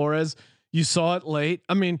around Flores. You saw it late.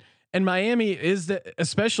 I mean, and Miami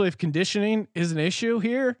especially if conditioning is an issue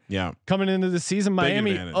here. Yeah, coming into the season,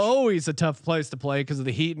 Miami always a tough place to play because of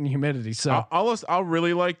the heat and humidity. So I'll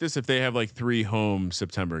really like this if they have like 3 home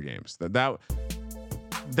September games. That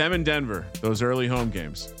them in Denver, those early home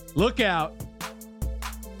games. Look out,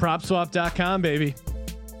 PropSwap.com, baby.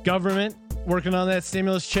 Government working on that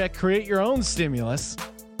stimulus check. Create your own stimulus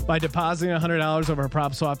by depositing $100 over at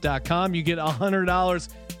PropSwap.com. You get $100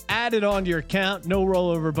 added onto your account. No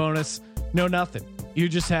rollover bonus. No nothing. You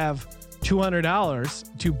just have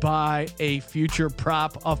 $200 to buy a future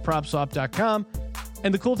prop off PropSwap.com.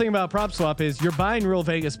 And the cool thing about PropSwap is you're buying real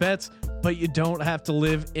Vegas bets, but you don't have to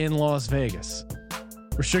live in Las Vegas.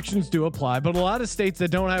 Restrictions do apply, but a lot of states that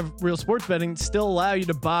don't have real sports betting still allow you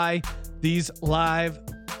to buy these live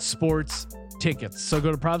sports tickets. So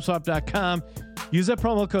go to PropSwap.com, use that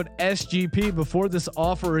promo code SGP before this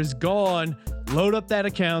offer is gone. Load up that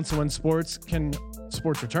account so when sports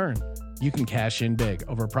return, you can cash in big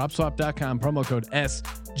over PropSwap.com, promo code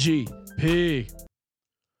SGP.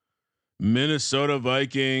 Minnesota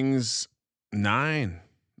Vikings 9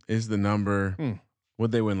 is the number.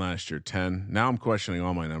 What'd they win last year? 10. Now I'm questioning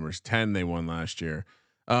all my numbers. 10 they won last year.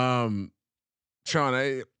 Sean,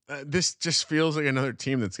 this just feels like another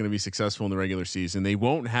team that's going to be successful in the regular season. They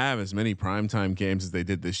won't have as many primetime games as they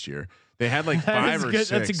did this year. They had like 5 or 6.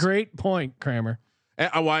 That's a great point, Kramer.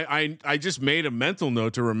 I just made a mental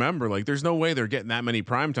note to remember, like, there's no way they're getting that many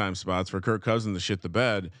primetime spots for Kirk Cousins to shit the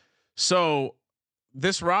bed. So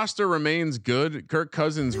this roster remains good. Kirk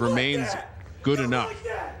Cousins remains good enough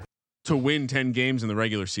to win 10 games in the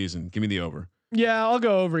regular season. Give me the over. Yeah, I'll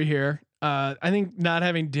go over here. I think not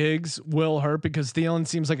having Diggs will hurt because Thielen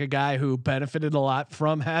seems like a guy who benefited a lot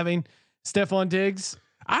from having Stephon Diggs.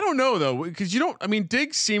 I don't know though, because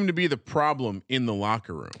Diggs seemed to be the problem in the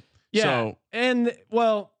locker room. Yeah. So, and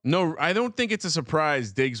well, no, I don't think it's a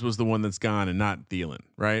surprise Diggs was the one that's gone and not Thielen,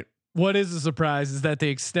 right? What is a surprise is that they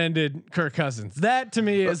extended Kirk Cousins. That to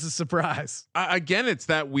me is a surprise. Again, it's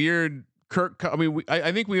that weird Kirk.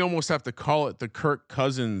 I think we almost have to call it the Kirk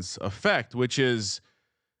Cousins effect, which is,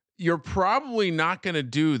 you're probably not going to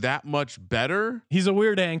do that much better. He's a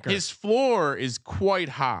weird anchor. His floor is quite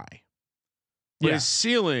high, but his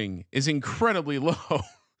ceiling is incredibly low.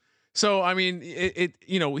 So, I mean,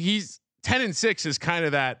 he's 10-6 is kind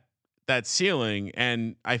of that ceiling.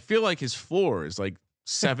 And I feel like his floor is like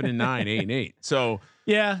 7-9, 8-8. So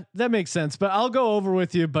yeah, that makes sense, but I'll go over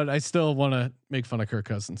with you, but I still want to make fun of Kirk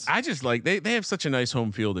Cousins. I just like, they have such a nice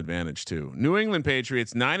home field advantage too. New England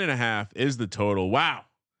Patriots 9.5 is the total. Wow.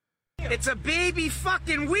 It's a baby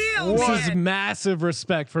fucking wheel. This is massive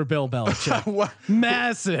respect for Bill Belichick.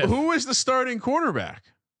 Massive. Who is the starting quarterback?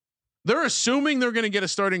 They're assuming they're going to get a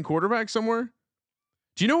starting quarterback somewhere.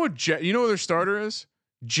 Do you know what who their starter is?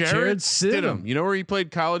 Jared Stidham. You know where he played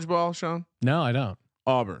college ball, Sean? No, I don't.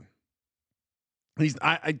 Auburn. He's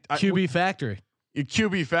QB Factory.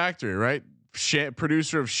 QB Factory, right?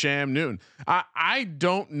 Producer of Sham Newton. I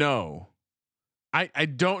don't know. I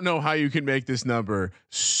don't know how you can make this number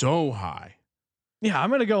so high. Yeah, I'm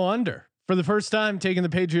going to go under for the first time. Taking the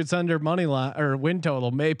Patriots under money line or win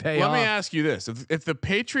total may pay off. Let me ask you this: if the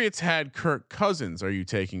Patriots had Kirk Cousins, are you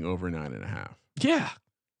taking over 9.5? Yeah.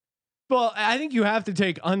 Well, I think you have to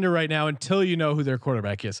take under right now until you know who their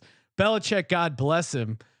quarterback is. Belichick, God bless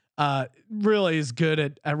him, really is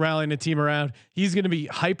good at rallying a team around. He's going to be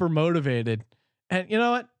hyper motivated, and you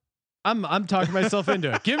know what? I'm talking myself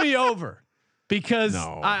into it. Give me over. Because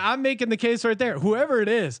I'm making the case right there. Whoever it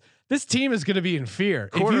is, this team is going to be in fear.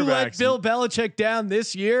 If you let Bill Belichick down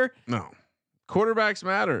this year, no, quarterbacks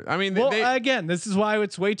matter. I mean, again, this is why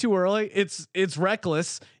it's way too early. It's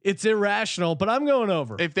reckless. It's irrational. But I'm going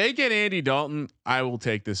over. If they get Andy Dalton, I will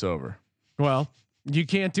take this over. Well, you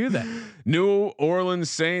can't do that. New Orleans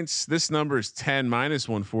Saints. This number is 10 minus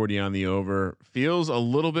 140 on the over. Feels a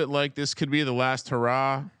little bit like this could be the last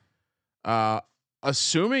hurrah.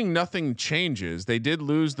 Assuming nothing changes, they did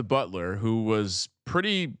lose the Butler, who was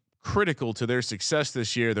pretty critical to their success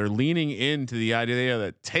this year. They're leaning into the idea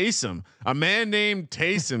that Taysom, a man named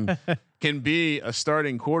Taysom, can be a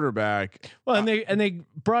starting quarterback. Well, and they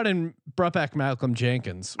brought back Malcolm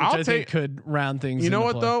Jenkins, which I think could round things. You know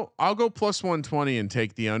what though? I'll go plus 120 and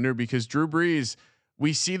take the under because Drew Brees.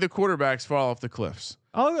 We see the quarterbacks fall off the cliffs.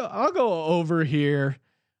 I'll go over here.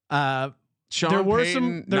 Sean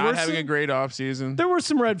Payton not having a great offseason. There were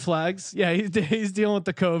some red flags. Yeah, he's dealing with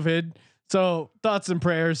the COVID. So thoughts and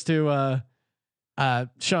prayers to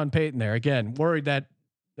Sean Payton there. Again, worried that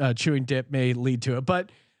chewing dip may lead to it.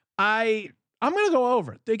 But I'm going to go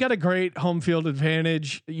over. They got a great home field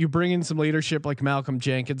advantage. You bring in some leadership like Malcolm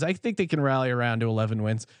Jenkins. I think they can rally around to 11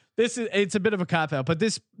 wins. It's a bit of a cop out, but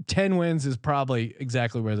this 10 wins is probably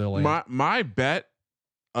exactly where they'll land. My bet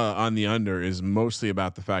on the under is mostly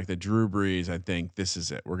about the fact that Drew Brees, I think this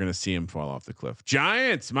is it. We're going to see him fall off the cliff.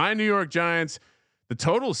 Giants, my New York Giants, the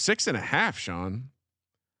total 6.5, Sean.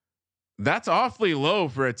 That's awfully low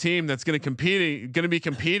for a team that's going to be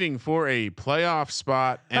competing for a playoff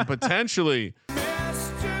spot and potentially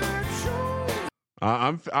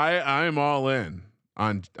I am all in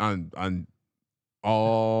on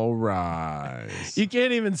all rise. You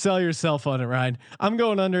can't even sell yourself on it, Ryan. I'm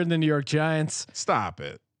going under the New York Giants. Stop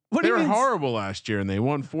it. They were horrible last year and they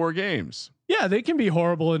won 4 games. Yeah, they can be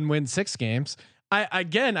horrible and win 6 games. I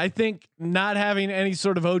think not having any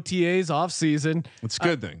sort of OTAs off season. It's a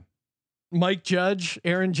good thing. Mike Judge,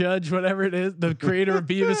 Aaron Judge, whatever it is, the creator of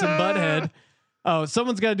Beavis and Butthead. Oh,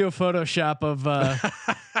 someone's got to do a Photoshop of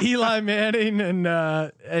Eli Manning and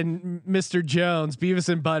Mr. Jones, Beavis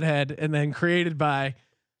and Butthead, and then created by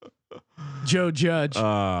Joe Judge.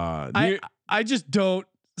 I just don't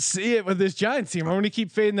see it with this Giants team. I'm going to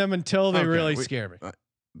keep fading them until they really scare me.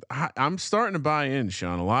 I'm starting to buy in,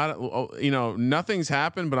 Sean. A lot of nothing's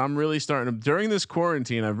happened, but I'm really starting to. During this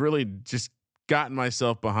quarantine, I've really just gotten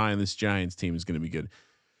myself behind this Giants team is going to be good.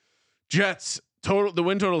 Jets The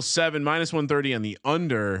win total 7 minus 130 on the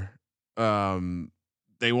under.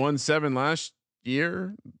 They won 7 last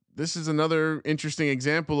year. This is another interesting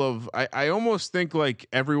example of I almost think like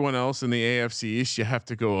everyone else in the AFC East, you have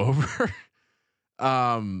to go over.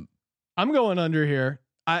 I'm going under here.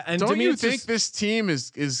 And don't to me, you think this team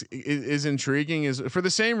is intriguing? Is for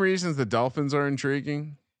the same reasons the Dolphins are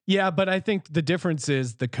intriguing? Yeah, but I think the difference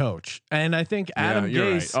is the coach, and I think Adam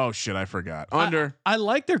Gase. Right. Oh shit, I forgot. Under. I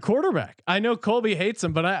like their quarterback. I know Colby hates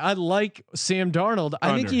him, but I like Sam Darnold.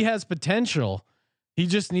 I think he has potential. He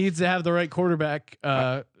just needs to have the right quarterback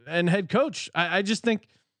and head coach. I just think,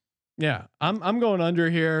 yeah, I'm going under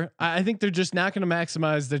here. I think they're just not going to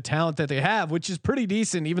maximize the talent that they have, which is pretty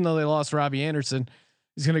decent, even though they lost Robbie Anderson.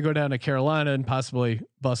 He's going to go down to Carolina and possibly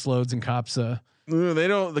bust loads and cops. They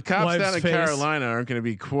don't. The cops down in face. Carolina aren't going to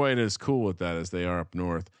be quite as cool with that as they are up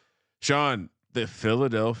north. Sean, the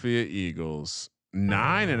Philadelphia Eagles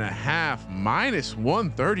 9.5 minus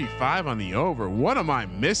 135 on the over. What am I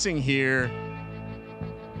missing here?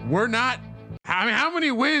 We're not. I mean, how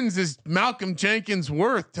many wins is Malcolm Jenkins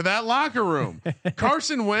worth to that locker room?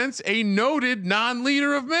 Carson Wentz, a noted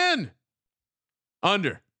non-leader of men.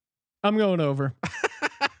 Under. I'm going over.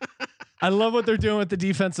 I love what they're doing with the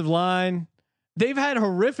defensive line. They've had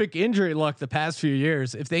horrific injury luck the past few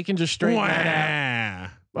years. If they can just straighten that out.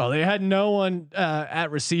 Well, they had no one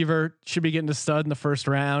at receiver. Should be getting a stud in the first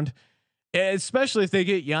round. Especially if they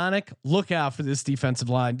get Yannick. Look out for this defensive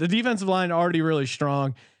line. The defensive line already really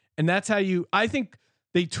strong. And that's how I think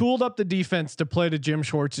they tooled up the defense to play to Jim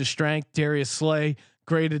Schwartz's strength. Darius Slay,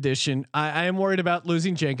 great addition. I am worried about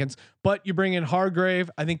losing Jenkins, but you bring in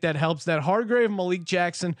Hargrave. I think that helps. That Hargrave, Malik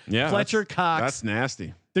Jackson, Fletcher Cox. That's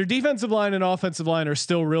nasty. Their defensive line and offensive line are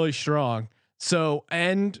still really strong. So,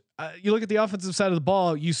 and you look at the offensive side of the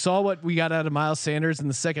ball, you saw what we got out of Miles Sanders in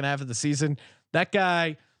the second half of the season. That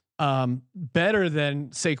guy, better than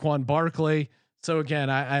Saquon Barkley. So again,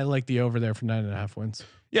 I like the over there for 9.5 wins.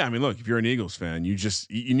 Yeah, I mean, look, if you're an Eagles fan, you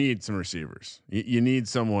need some receivers. You need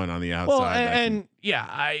someone on the outside. Well, and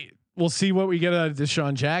we'll see what we get out of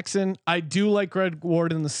Deshaun Jackson. I do like Greg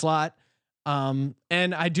Ward in the slot, and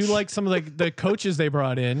I do like some of the coaches they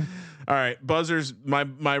brought in. All right, buzzers.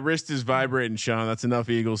 My wrist is vibrating, Sean. That's enough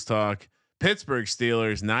Eagles talk. Pittsburgh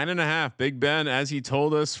Steelers 9.5. Big Ben, as he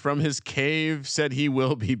told us from his cave, said he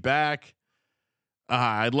will be back.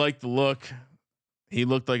 I like the look. He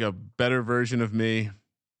looked like a better version of me.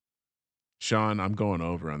 Sean, I'm going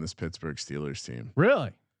over on this Pittsburgh Steelers team. Really?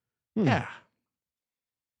 Yeah.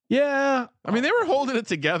 Yeah. I mean, they were holding it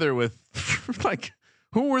together with like,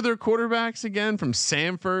 who were their quarterbacks again from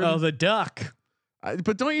Samford? Oh, the Duck.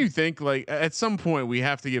 But don't you think like at some point we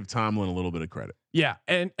have to give Tomlin a little bit of credit? Yeah.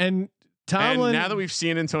 And Tomlin, and now that we've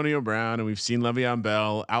seen Antonio Brown and we've seen Le'Veon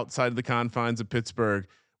Bell outside the confines of Pittsburgh,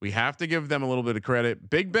 we have to give them a little bit of credit.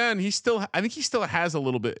 Big Ben, I think he still has a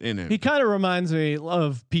little bit in him. He kind of reminds me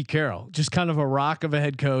of Pete Carroll, just kind of a rock of a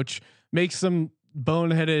head coach, makes some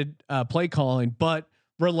boneheaded play calling, but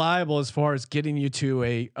reliable as far as getting you to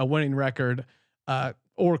a winning record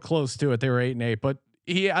or close to it. They were 8-8, but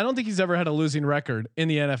I don't think he's ever had a losing record in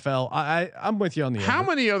the NFL. I'm with you on the. How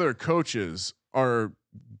many other coaches are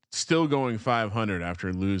still going 500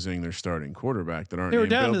 after losing their starting quarterback that aren't? They were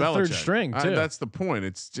down Bill to the Belichick? third string too. That's the point.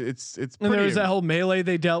 It's. And there was that whole melee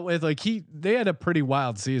they dealt with. Like they had a pretty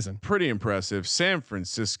wild season. Pretty impressive. San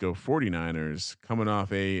Francisco 49ers coming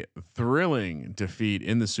off a thrilling defeat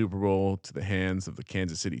in the Super Bowl to the hands of the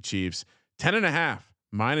Kansas City Chiefs. 10.5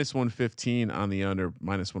 minus 115 on the under,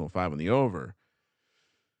 minus 105 on the over.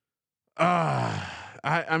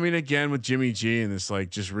 I mean, again with Jimmy G and this like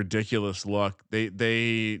just ridiculous luck, they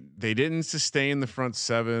didn't sustain the front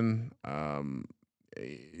seven.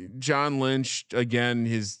 John Lynch again,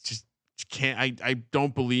 his just can't. I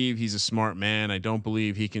don't believe he's a smart man. I don't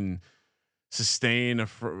believe he can sustain a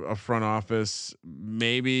front office.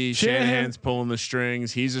 Maybe Shanahan's pulling the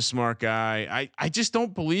strings. He's a smart guy. I just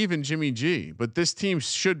don't believe in Jimmy G. But this team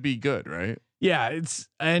should be good, right? Yeah,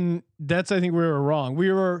 and that's I think we were wrong.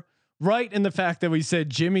 We were right in the fact that we said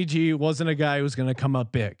Jimmy G wasn't a guy who was going to come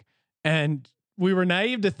up big. And we were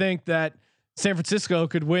naive to think that San Francisco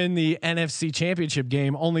could win the NFC Championship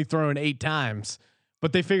game only throwing 8 times,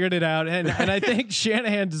 but they figured it out. And I think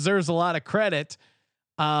Shanahan deserves a lot of credit.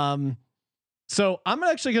 So I'm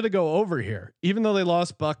actually going to go over here, even though they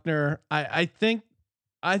lost Buckner. I think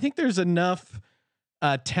there's enough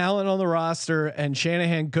talent on the roster and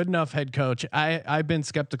Shanahan, good enough head coach. I've been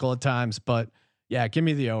skeptical at times, but yeah, give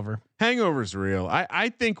me the over. Hangover's real. I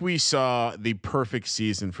think we saw the perfect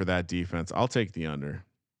season for that defense. I'll take the under.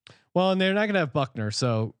 Well, and they're not going to have Buckner,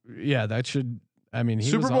 so yeah, that should. I mean,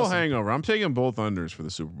 Super Bowl awesome. hangover. I'm taking both unders for the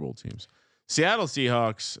Super Bowl teams. Seattle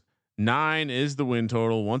Seahawks 9 is the win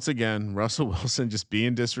total. Once again, Russell Wilson just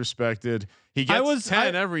being disrespected. He gets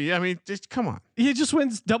 10 every. I mean, just come on. He just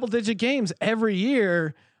wins double-digit games every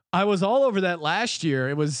year. I was all over that last year.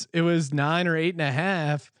 It was 9 or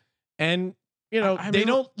 8.5, and they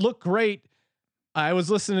don't look great. I was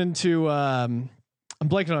listening to I'm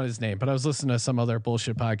blanking on his name, but I was listening to some other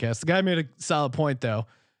bullshit podcast. The guy made a solid point though.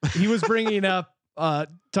 He was bringing up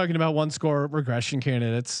talking about one score regression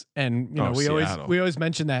candidates, and we always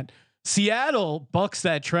mention that Seattle bucks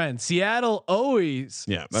that trend. Seattle always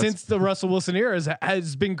since the Russell Wilson era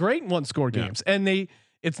has been great in one score games, and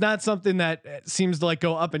it's not something that seems to like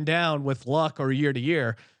go up and down with luck or year to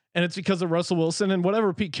year. And it's because of Russell Wilson and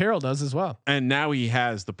whatever Pete Carroll does as well. And now he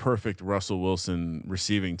has the perfect Russell Wilson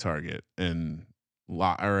receiving target in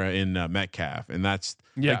Metcalf, and that's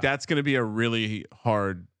that's going to be a really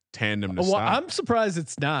hard tandem to stop. I'm surprised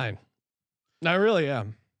it's 9. I really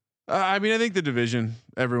am. I mean, I think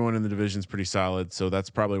everyone in the division is pretty solid, so that's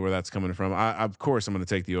probably where that's coming from. Of course, I'm going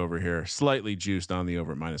to take the over here, slightly juiced on the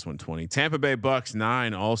over at -120. Tampa Bay Bucks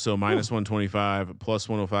 9, also -125, plus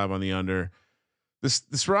 105 on the under.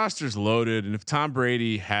 This roster's loaded, and if Tom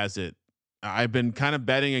Brady has it, I've been kind of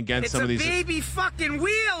betting against some of these. It's a baby fucking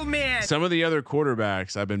wheel, man. Some of the other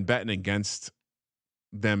quarterbacks, I've been betting against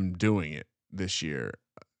them doing it this year.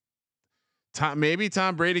 Maybe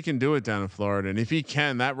Tom Brady can do it down in Florida, and if he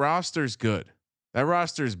can, that roster's good. That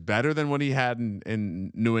roster is better than what he had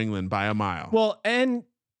in New England by a mile. Well, and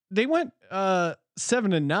they went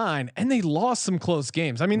 7-9, and they lost some close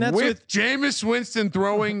games. I mean, that's with Jameis Winston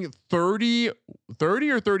throwing 30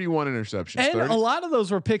 or 31 interceptions, and 30? A lot of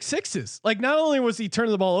those were pick sixes. Like, not only was he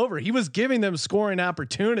turning the ball over, he was giving them scoring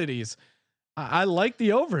opportunities. I like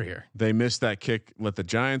the over here. They missed that kick, let the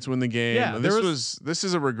Giants win the game. Yeah, this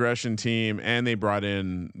is a regression team, and they brought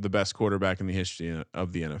in the best quarterback in the history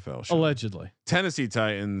of the NFL. Allegedly. Tennessee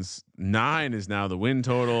Titans 9 is now the win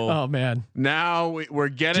total. Oh man. Now we're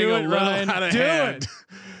getting a little out of hand.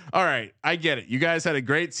 All right. I get it. You guys had a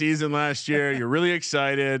great season last year. You're really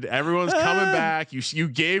excited. Everyone's coming back. You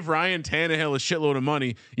gave Ryan Tannehill a shitload of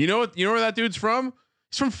money. You know where that dude's from?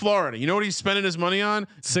 He's from Florida. You know what he's spending his money on?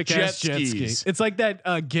 Sick ass jet skis. It's like that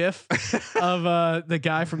GIF of the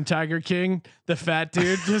guy from Tiger King, the fat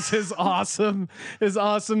dude, just his awesome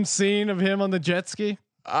scene of him on the jet ski.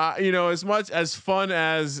 As much as fun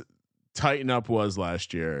as Tighten Up was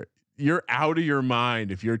last year, you're out of your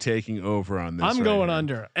mind if you're taking over on this. I'm going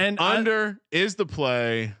under, and under is the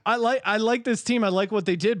play. I like this team. I like what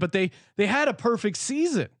they did, but they had a perfect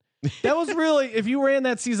season. That was really, if you ran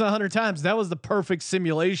that season 100 times, that was the perfect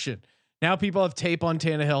simulation. Now people have tape on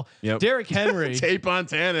Tannehill. Yep. Derrick Henry. Tape on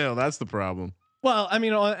Tannehill. That's the problem. Well, I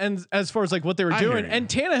mean, and as far as like what they were doing, and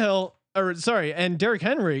and Derrick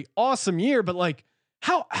Henry, awesome year, but like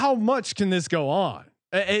how much can this go on?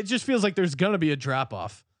 It just feels like there's gonna be a drop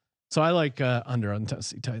off. So I like under on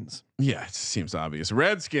Tennessee Titans. Yeah, it seems obvious.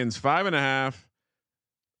 Redskins 5.5.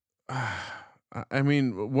 I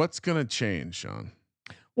mean, what's gonna change, Sean?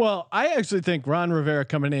 Well, I actually think Ron Rivera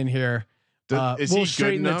coming in here will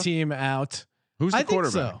straighten the team out. Who's the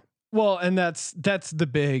quarterback? Think so. Well, and that's the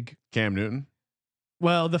big Cam Newton.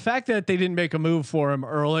 Well, the fact that they didn't make a move for him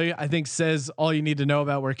early, I think says all you need to know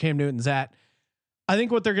about where Cam Newton's at. I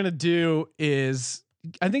think what they're going to do is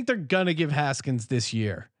I think they're going to give Haskins this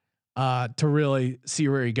year to really see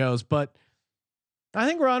where he goes. But I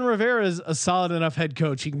think Ron Rivera is a solid enough head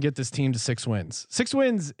coach. He can get this team to 6 wins. 6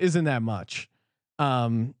 wins isn't that much.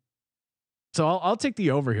 So I'll take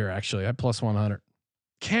the over here actually at plus 100.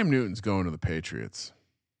 Cam Newton's going to the Patriots.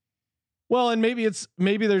 Well, and maybe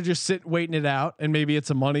they're just waiting it out, and maybe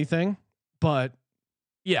it's a money thing. But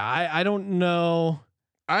yeah, I don't know.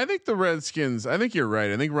 I think the Redskins. I think you're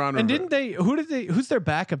right. I think Ron. And who's their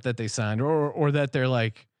backup that they signed, or that they're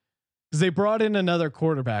like, because they brought in another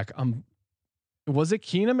quarterback. Was it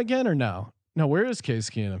Keenum again or no? No, where is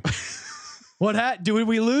Case Keenum? Did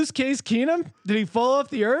we lose Case Keenum? Did he fall off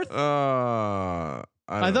the earth?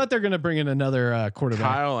 I thought they're going to bring in another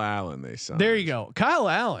quarterback. Kyle Allen, they signed. There you go. Kyle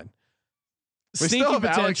Allen. We still have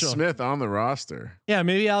potential. Alex Smith on the roster. Yeah,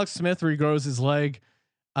 maybe Alex Smith regrows his leg.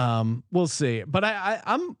 We'll see. But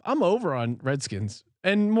I'm over on Redskins,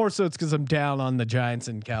 and more so it's because I'm down on the Giants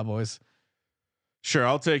and Cowboys. Sure,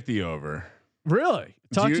 I'll take the over. Really?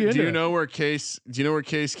 Do you know where Case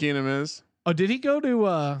Keenum is? Oh, did he go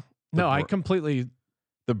to? No, I completely.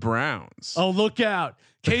 The Browns. Oh, look out!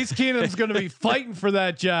 Case Keenum's going to be fighting for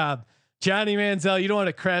that job. Johnny Manziel, you don't want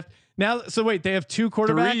to craft now. So wait, they have 2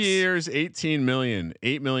 quarterbacks. 3 years, $18 million,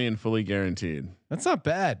 $8 million fully guaranteed. That's not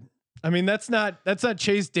bad. I mean, that's not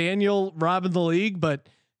Chase Daniel robbing the league, but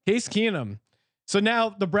Case Keenum. So now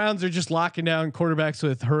the Browns are just locking down quarterbacks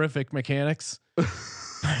with horrific mechanics.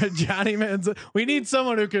 Johnny Manziel. We need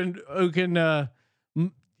someone who can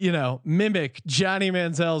mimic Johnny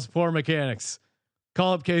Manziel's poor mechanics.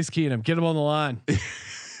 Call up Case Keenum. Get him on the line.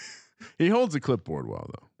 He holds a clipboard well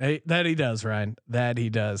though. That he does, Ryan. That he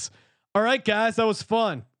does. All right, guys, that was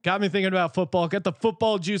fun. Got me thinking about football. Got the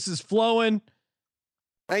football juices flowing.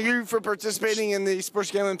 Thank you for participating in the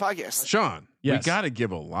Sports Gambling Podcast. Sean, yes. We got to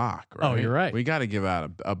give a lock, right? Oh, you're right. We got to give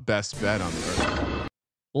out a best bet on the earth.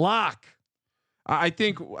 Lock. I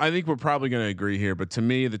think we're probably going to agree here, but to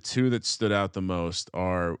me, the two that stood out the most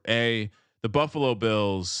are the Buffalo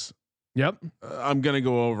Bills. Yep. I'm going to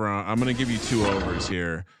go over. I'm going to give you 2 overs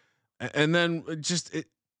here, and then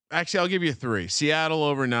actually, I'll give you 3. Seattle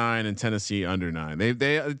over 9 and Tennessee under 9.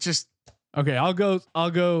 They just okay. I'll go.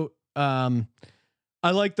 I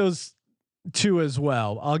like those 2 as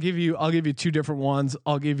well. I'll give you 2 different ones.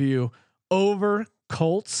 I'll give you over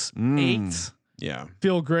Colts 8. Yeah.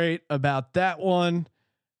 Feel great about that one.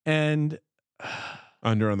 And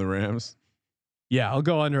under on the Rams. Yeah, I'll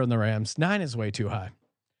go under on the Rams. 9 is way too high.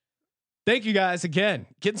 Thank you guys again.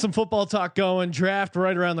 Getting some football talk going. Draft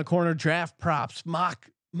right around the corner. Draft props, mock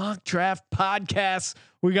draft podcasts.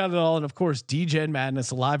 We got it all. And of course, DGen Madness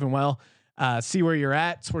alive and well. See where you're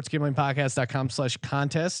at.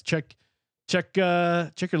 sportsgamblingpodcast.com/contest. Check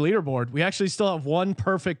your leaderboard. We actually still have 1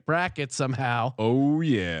 perfect bracket somehow. Oh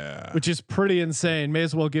yeah. Which is pretty insane. May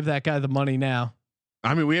as well give that guy the money now.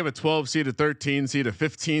 I mean, we have a 12 seed, a 13 seed, a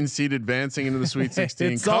 15 seed advancing into the Sweet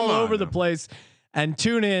 16. It's all over the place. And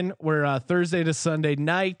tune in. We're Thursday to Sunday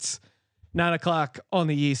nights, 9:00 on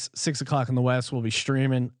the East, 6:00 on the West. We'll be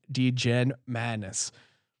streaming DGen Madness.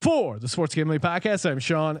 For the Sports Gambling Podcast, I'm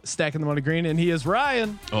Sean, stacking the money green, and he is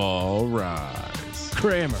Ryan. All rise.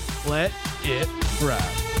 Kramer. Let it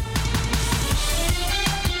ride.